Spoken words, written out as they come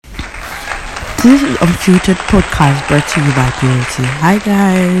This is Unfiltered Podcast brought to you by Purity. Hi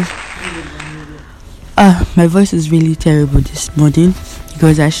guys. My voice is really terrible this morning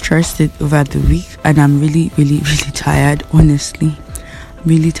because I stressed it over the week and I'm really tired, honestly.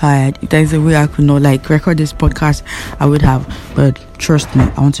 Really tired. If there's a way I could not record this podcast, I would have. But trust me,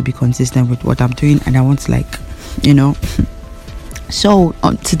 I want to be consistent with what I'm doing and I want to So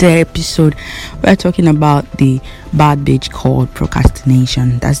on today's episode, we're talking about the bad bitch called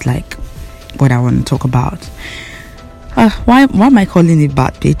procrastination. That's what I want to talk about. Why am I calling it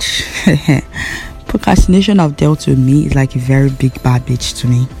bad bitch? Procrastination I've dealt with me is like a very big bad bitch to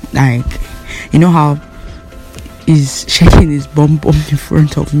me. You know how he's shaking his bum in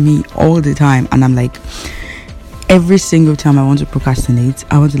front of me all the time, and I'm every single time I want to procrastinate,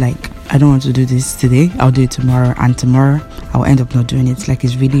 I don't want to do this today, I'll do it tomorrow, and tomorrow I'll end up not doing it.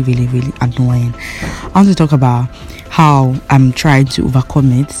 It's really annoying. I want to talk about how I'm trying to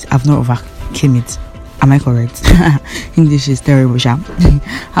overcome it. I've not overcome it. Am I correct? English is terrible.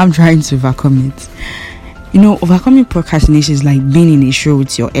 I'm trying to overcome it. Overcoming procrastination is like being in a show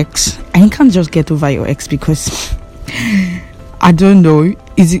with your ex, and you can't just get over your ex because I don't know.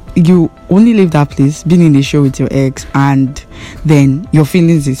 Is it you only leave that place, being in a show with your ex, and then your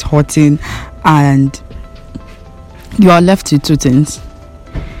feelings is hurting, and you are left with two things: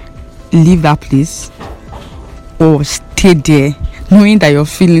 leave that place or stay there, knowing that your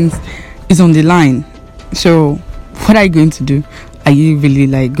feelings is on the line. So, what are you going to do? Are you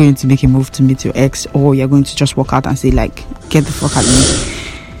really going to make a move to meet your ex, or you're going to just walk out and say get the fuck out of me?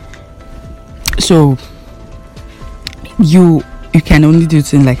 So you can only do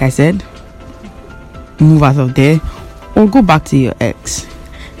things like I said, move out of there or go back to your ex.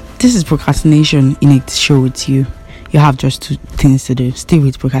 This is procrastination in its show with you. You have just two things to do: stay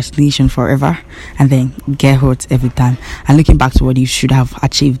with procrastination forever and then get hurt every time and looking back to what you should have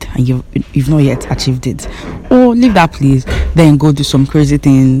achieved and you've not yet achieved it, or leave that place, then go do some crazy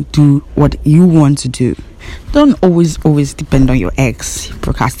thing, do what you want to do. Don't always depend on your ex.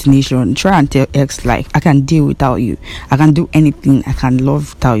 Procrastination, try and tell ex I can deal without you, I can do anything, I can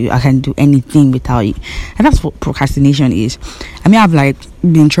love without you, I can do anything without you. And that's what procrastination is. I've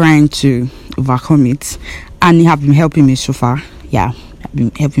been trying to overcome it, and you have been helping me so far.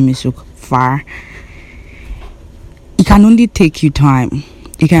 It can only take you time.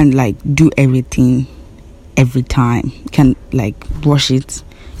 You can do everything every time. You can rush it.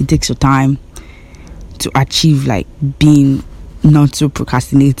 It takes your time to achieve being not so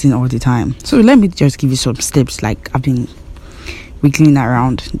procrastinating all the time. So let me just give you some steps I've been wiggling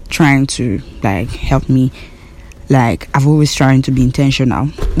around trying to help me. I've always trying to be intentional.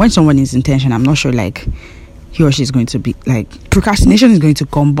 When someone is intentional, I'm not sure he or she is going to be procrastination is going to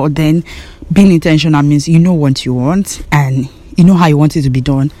come, but then being intentional means you know what you want and you know how you want it to be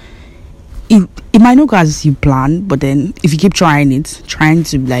done. It might not go as you plan, but then if you keep trying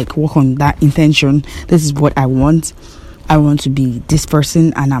to work on that intention, this is what I want to be this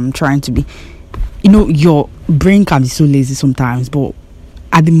person, and I'm trying to be, your brain can be so lazy sometimes, but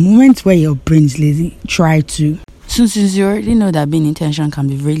at the moment where your brain is lazy, try to. So since you already know that being intentional can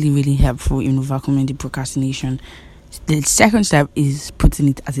be really helpful in overcoming the procrastination, the second step is putting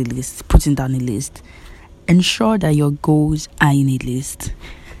it as a list, putting down a list. Ensure that your goals are in a list.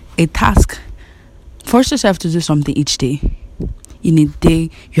 A task. Force yourself to do something each day. In a day,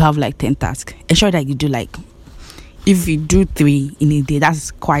 you have 10 tasks. Ensure that you do if you do 3 in a day,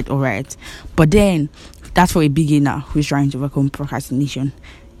 that's quite alright. But then, that's for a beginner who's trying to overcome procrastination.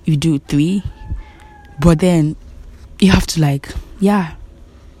 You do 3, but then you have to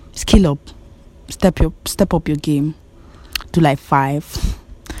skill up, step up your game to 5.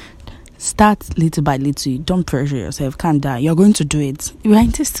 Start little by little. Don't pressure yourself. Calm down. You're going to do it. We're in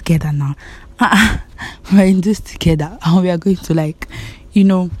this together now. We're in this together, and we are going to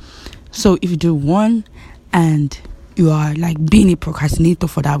So if you do 1 and you are being a procrastinator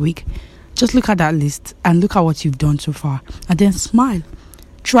for that week, just look at that list and look at what you've done so far, and then smile.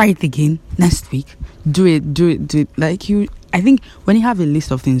 Try it again next week. Do it. I think when you have a list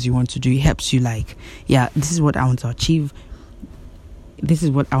of things you want to do, it helps you this is what I want to achieve. This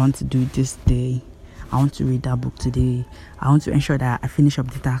is what I want to do this day. I want to read that book today. I want to ensure that I finish up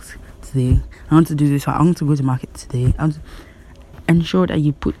the task today. I want to do this. I want to go to market today. I want to ensure that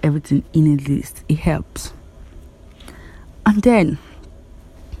you put everything in a list. It helps. And then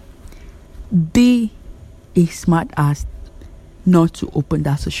be a smart ass not to open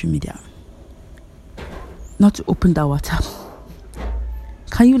that social media, not to open that WhatsApp.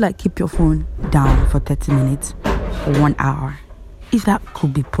 Can you keep your phone down for 30 minutes or 1 hour? If that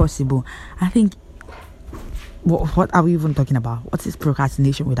could be possible, I think what are we even talking about? What is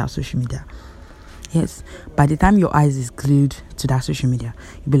procrastination without social media? Yes, by the time your eyes is glued to that social media,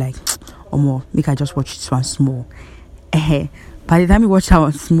 you'll be like, oh more, make I just watch this one small. By the time you watch that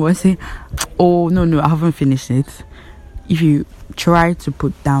one small, I say, oh no, I haven't finished it. If you try to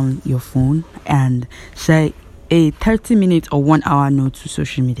put down your phone and say a 30-minute or 1 hour no to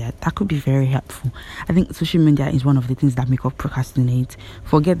social media, that could be very helpful. I think social media is one of the things that make us procrastinate.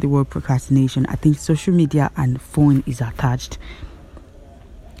 Forget the word procrastination. I think social media and phone is attached.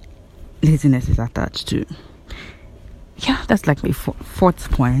 Laziness is attached too. Yeah, that's like my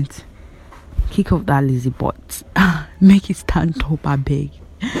fourth point. Kick off that lazy butt. Make it stand up a big.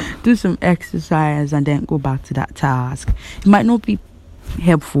 Do some exercise and then go back to that task. It might not be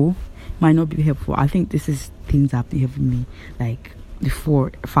helpful. I think this is things that have been helping me. Like the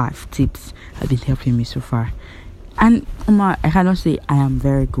 4 or 5 tips have been helping me so far. And I cannot say I am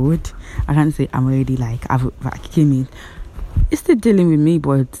very good. I can't say I'm already like I've came in. It's still dealing with me,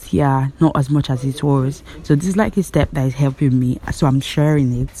 but yeah, not as much as it was. So this is like a step that is helping me. So I'm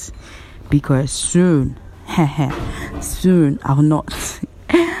sharing it because soon I'll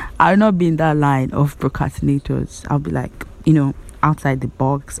not be in that line of procrastinators. I'll be like, outside the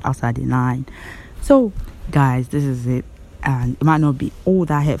box, outside the line. So guys, this is it. And it might not be all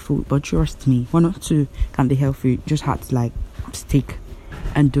that helpful, but trust me, 1 or 2 can be helpful. You just have to like stick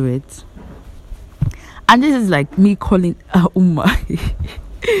and do it. And this is like me calling Uma.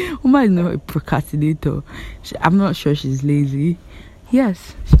 Uma is not a procrastinator. I'm not sure she's lazy.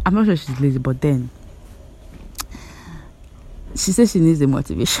 Yes, I'm not sure she's lazy, but then she says she needs the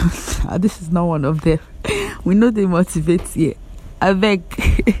motivation. This is not one of them. We know they motivate here. I beg.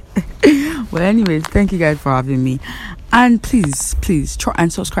 Well, anyways, thank you guys for having me. And please try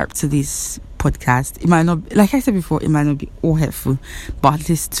and subscribe to this podcast. It might not, like I said before, it might not be all helpful, but at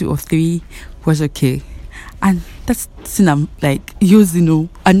least 2 or 3 was okay. And that's thing I'm like using.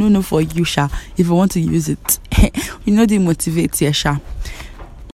 I don't know for you, Sha. If you want to use it, they motivate you, Sha.